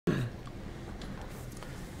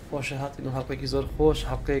خۆشە هاتین و هەڵقێکی زۆر خۆش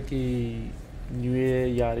هەڵقەیەکی نوێ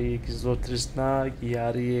یاریەکی زۆر ترسناک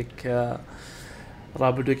یاریەک کە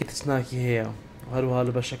ڕابردوویەکی ترسناکی هەیە هەروەها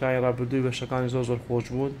لە بەشەکانی ڕابردووی بەشەکانی زۆر زۆر خۆش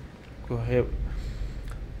بوون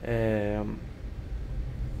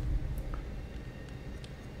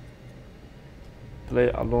play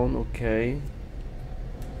alone okay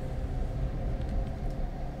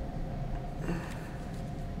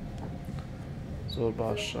زۆر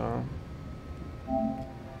باشە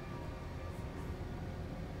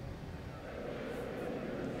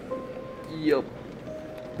یەپ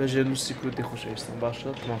بەژێر نووسی کوردی خۆشەویستم باشە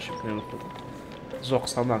تەماشای بکەین و خۆتان زۆر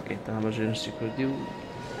قسە ناکەین تەنها بەژێر نووسی کوردی و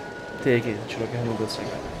تێگەین چیرۆکە هەموو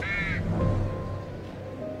دەچێگەن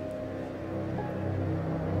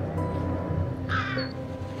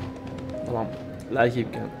بەڵام لایکی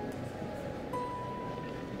بکەن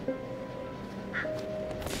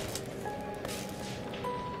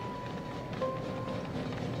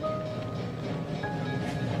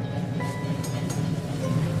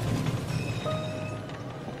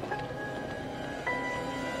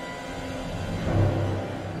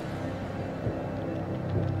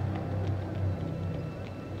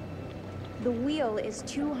The wheel is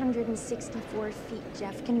 264 feet,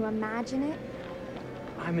 Jeff. Can you imagine it?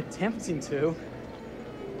 I'm attempting to.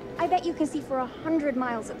 I bet you can see for 100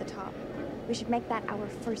 miles at the top. We should make that our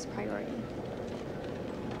first priority.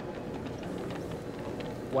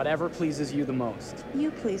 Whatever pleases you the most. You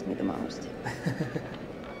please me the most.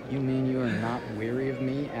 You mean you are not weary of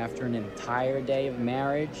me after an entire day of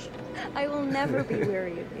marriage? I will never be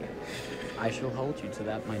weary of you. I shall hold you to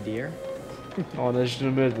that, my dear. أنا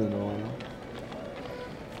ژینو مردنەوە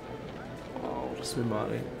ڕسمی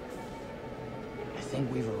ماڵی I think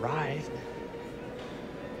we've arrived.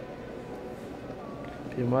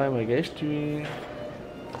 پێم وایە گەیشتوین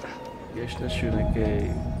گەیشتە شوێنەکەی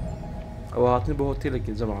ئەوە هاتنی بە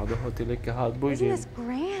هۆتێلێکی جەماعەت بە هۆتێلێک کە هات بۆی Isn't this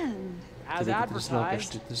grand? As advertised.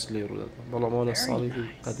 شتی ترس لێ ڕوودەدەن بەڵام ئەوە لە ساڵی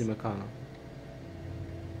قەدیمەکانە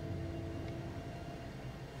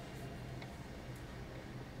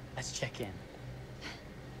Let's check in.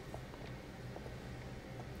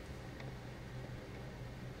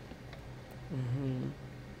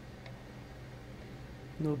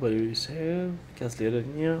 Nobody is here. کەس لێرە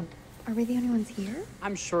نییە. Are we the only ones here?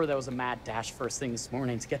 I'm sure there was a mad dash first thing this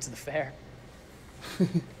morning to get to the fair.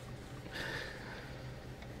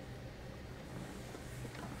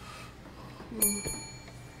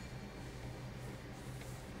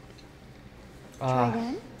 Try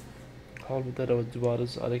again? حاڵ بدەرەوە دووبارە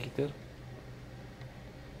زارێکی تر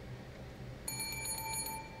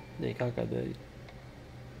نەی کاکە دەری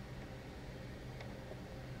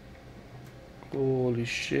Holy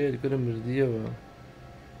shit, گرم مردیەوە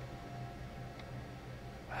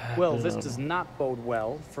Well, this does not bode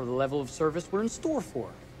well for the level of service we're in store for.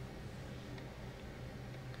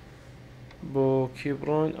 بۆ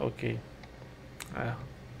کیبڕۆین okay.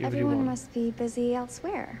 Everyone must be busy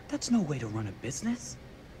elsewhere. That's no way to run a business.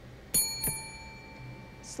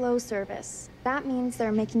 Slow service. That means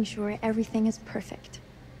they're making sure everything is perfect.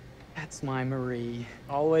 That's my Marie.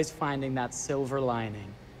 Always finding that silver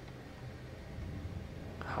lining.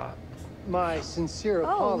 My sincere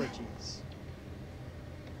apologies.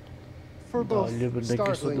 For both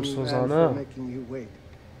startling you and for making you wait.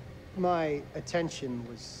 My attention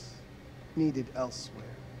was needed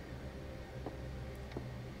elsewhere.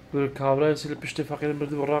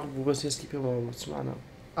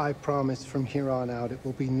 I promise from here on out it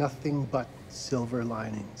will be nothing but silver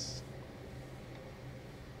linings.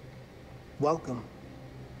 Welcome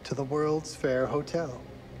to the World's Fair Hotel.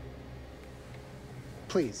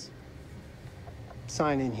 Please,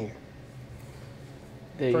 sign in here.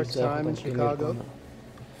 First time in Chicago?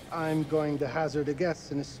 I'm going to hazard a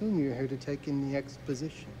guess and assume you're here to take in the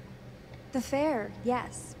exposition. The fair,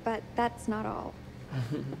 yes, but that's not all.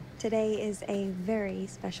 Today is a very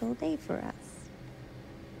special day for us.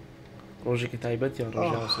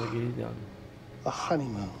 A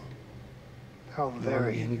honeymoon. How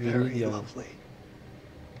very, very lovely.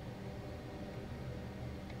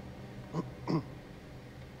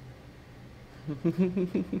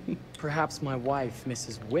 Perhaps my wife,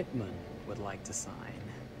 Mrs. Whitman, would like to sign.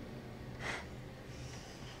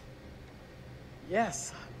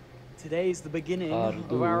 Yes, today's the beginning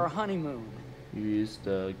of our honeymoon.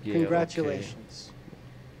 Congratulations.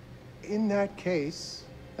 Okay. In that case,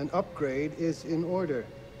 an upgrade is in order.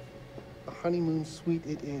 A honeymoon suite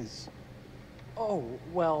it is. Oh,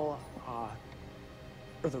 well, are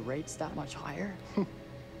the rates that much higher? I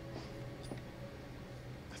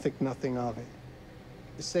think nothing of it.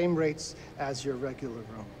 The same rates as your regular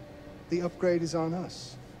room. The upgrade is on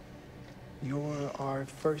us. You're our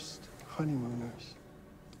first honeymooners.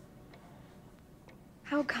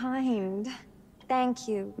 How kind. Thank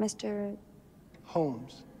you, Mr.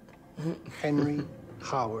 Holmes. Henry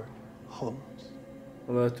Howard Holmes.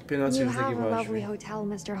 You have a lovely hotel,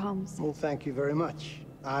 Mr. Holmes. Well, thank you very much.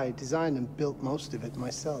 I designed and built most of it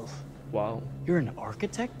myself. Wow. You're an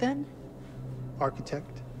architect, then?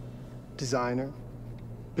 Architect, designer,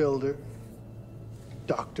 builder,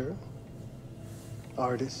 doctor,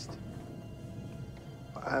 artist.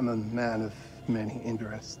 I'm a man of many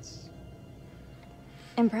interests.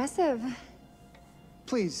 Impressive.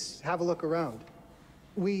 Please, have a look around.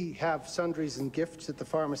 We have sundries and gifts at the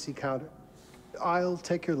pharmacy counter. I'll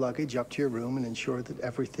take your luggage up to your room and ensure that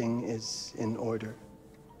everything is in order.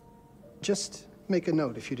 Just make a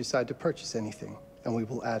note if you decide to purchase anything, and we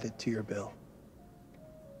will add it to your bill.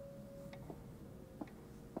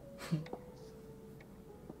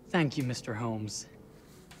 Thank you, Mr. Holmes.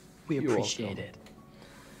 We appreciate it.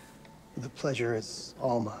 The pleasure is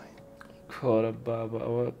all mine. کار بابا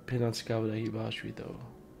ئەوە پێناچکا بەهی باشویتەوە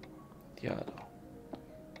دیارە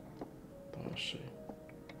باشێ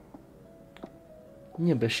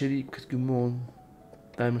نییە بەشەری کردگمۆن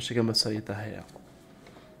دایمە شەکە مەسەریتە هەیە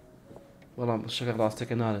بەڵام شەکە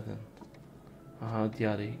ڕاستەکە نارەدەن ئەها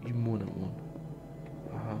دیارەی ئیمونەمون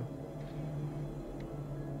ئەها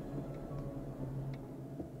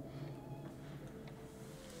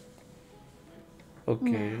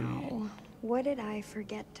Now, what did I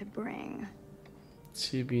forget to bring?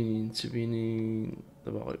 چی بینین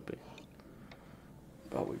دەباوی بێ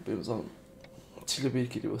باوی بێزان چی لە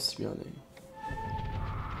بێکری وەسمیانەی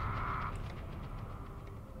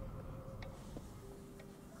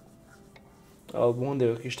ئەڵبوون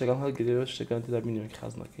دەوەکی شتەکان هەڵگرێەوە شتەکان تێدا بینەوەکی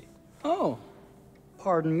خاز نەکەی. Oh,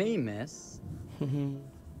 pardon me, miss.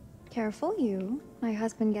 Careful you. My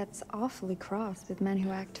husband gets awfully cross with men who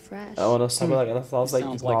act fresh.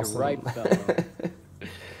 Sounds like a ripe fellow.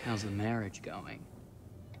 How's the marriage going?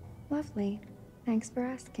 Lovely. Thanks for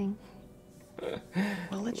asking.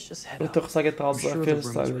 Well, let's just head up.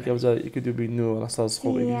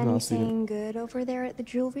 Anything good over there at the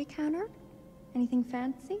jewelry counter? Anything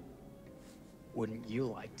fancy? Wouldn't you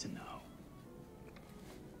like to know?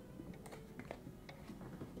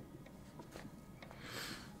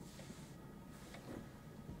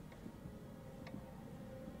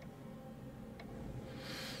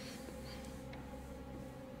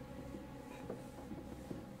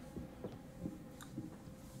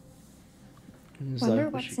 Wonder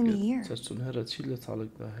what's in here.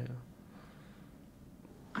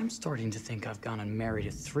 I'm starting to think I've gone and married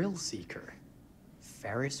a thrill seeker.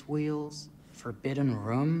 Ferris wheels, forbidden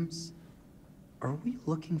rooms. Are we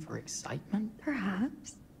looking for excitement? Perhaps.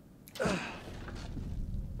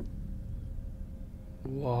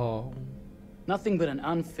 Wow. Nothing but an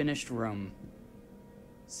unfinished room.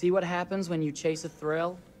 See what happens when you chase a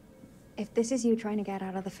thrill? If this is you trying to get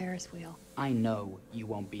out of the Ferris wheel. I know you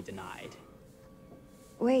won't be denied.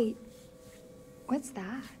 Wait. What's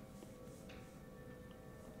that?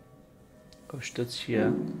 Kosztacja.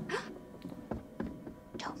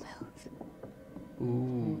 Don't move.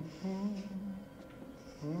 Ooh.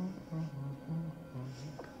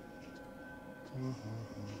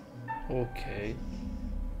 Okay.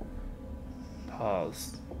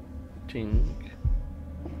 Pause. Think.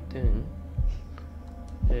 Then.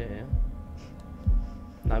 Yeah.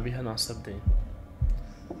 نبيها نعصب دين.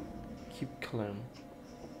 Keep calm.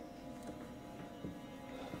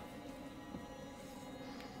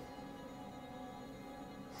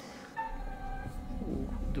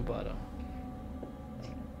 دوباره.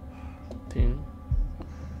 Think.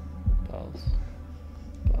 Pause.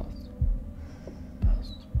 Pause.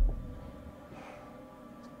 Pause.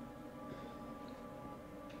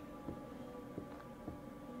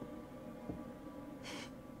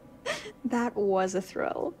 That was a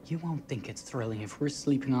thrill. You won't think it's thrilling if we're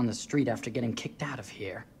sleeping on the street after getting kicked out of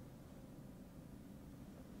here.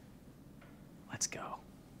 Let's go.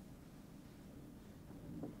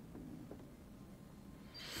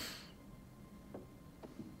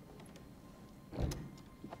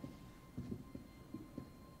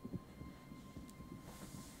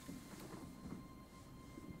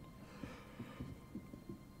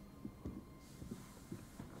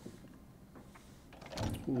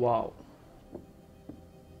 Wow.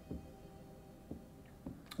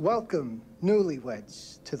 Welcome,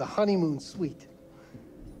 newlyweds, to the honeymoon suite.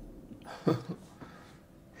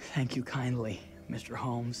 Thank you kindly, Mr.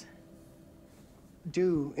 Holmes.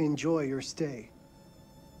 Do enjoy your stay.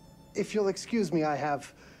 If you'll excuse me, I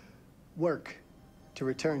have work to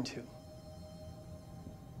return to.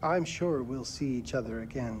 I'm sure we'll see each other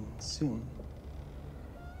again soon.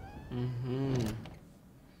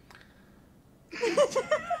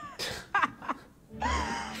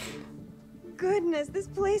 Goodness, this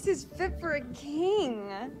place is fit for a king.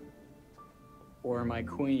 Or my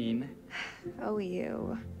queen. Oh,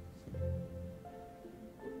 you.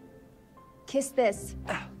 Kiss this.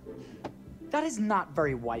 That is not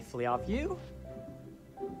very wifely of you.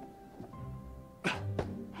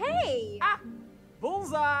 Hey! Ah!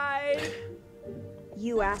 Bullseye!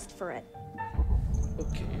 You asked for it.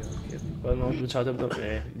 اوكي اوكي مش هتبدا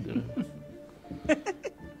بايه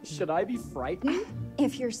Should I be frightened?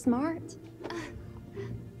 If you're smart.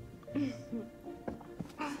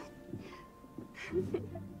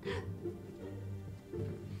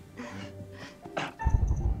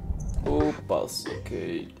 اوباس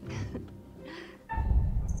اوكي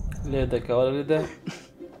ليدك ولا ليدك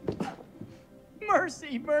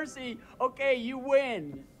Mercy, mercy. Okay, you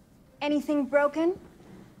win. Anything broken?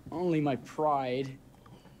 Only my pride.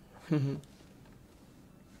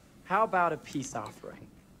 How about a peace offering?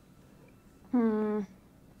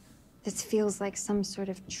 This feels like some sort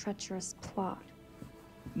of treacherous plot.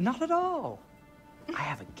 Not at all. I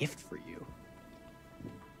have a gift for you.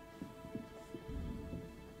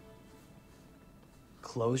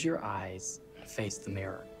 Close your eyes and face the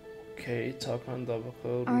mirror. اوكي talking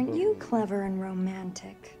about Aren't you clever and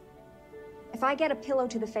romantic? If I get a pillow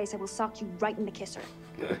to the face, I will sock you right in the kisser.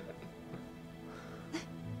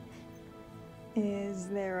 Is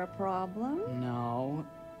there a problem? No.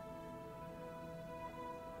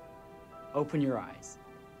 Open your eyes.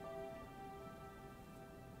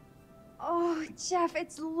 Oh, Jeff,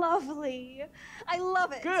 it's lovely. I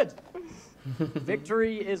love it. Good.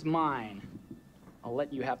 Victory is mine. I'll let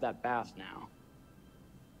you have that bath now.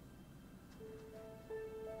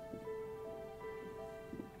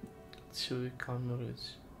 شوي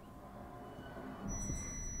كاميرز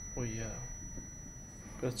ويا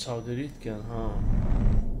قد صادريت كان ها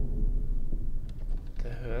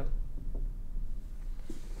تهل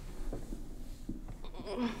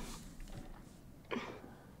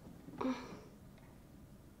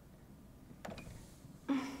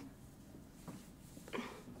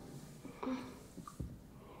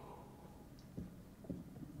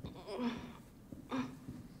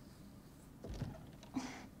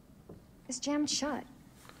It's jammed shut.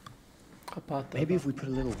 Maybe if we put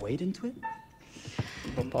a little weight into it?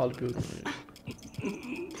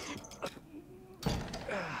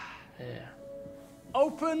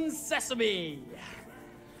 Open sesame!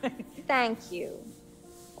 Thank you.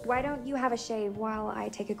 Why don't you have a shave while I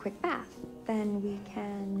take a quick bath? Then we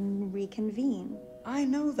can reconvene. I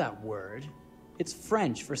know that word. It's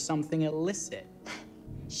French for something illicit.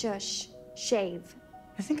 Shush. Shave.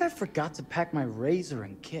 I think I forgot to pack my razor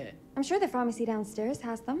and kit. I'm sure the pharmacy downstairs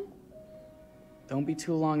has them. Don't be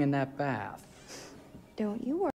too long in that bath. Don't you worry.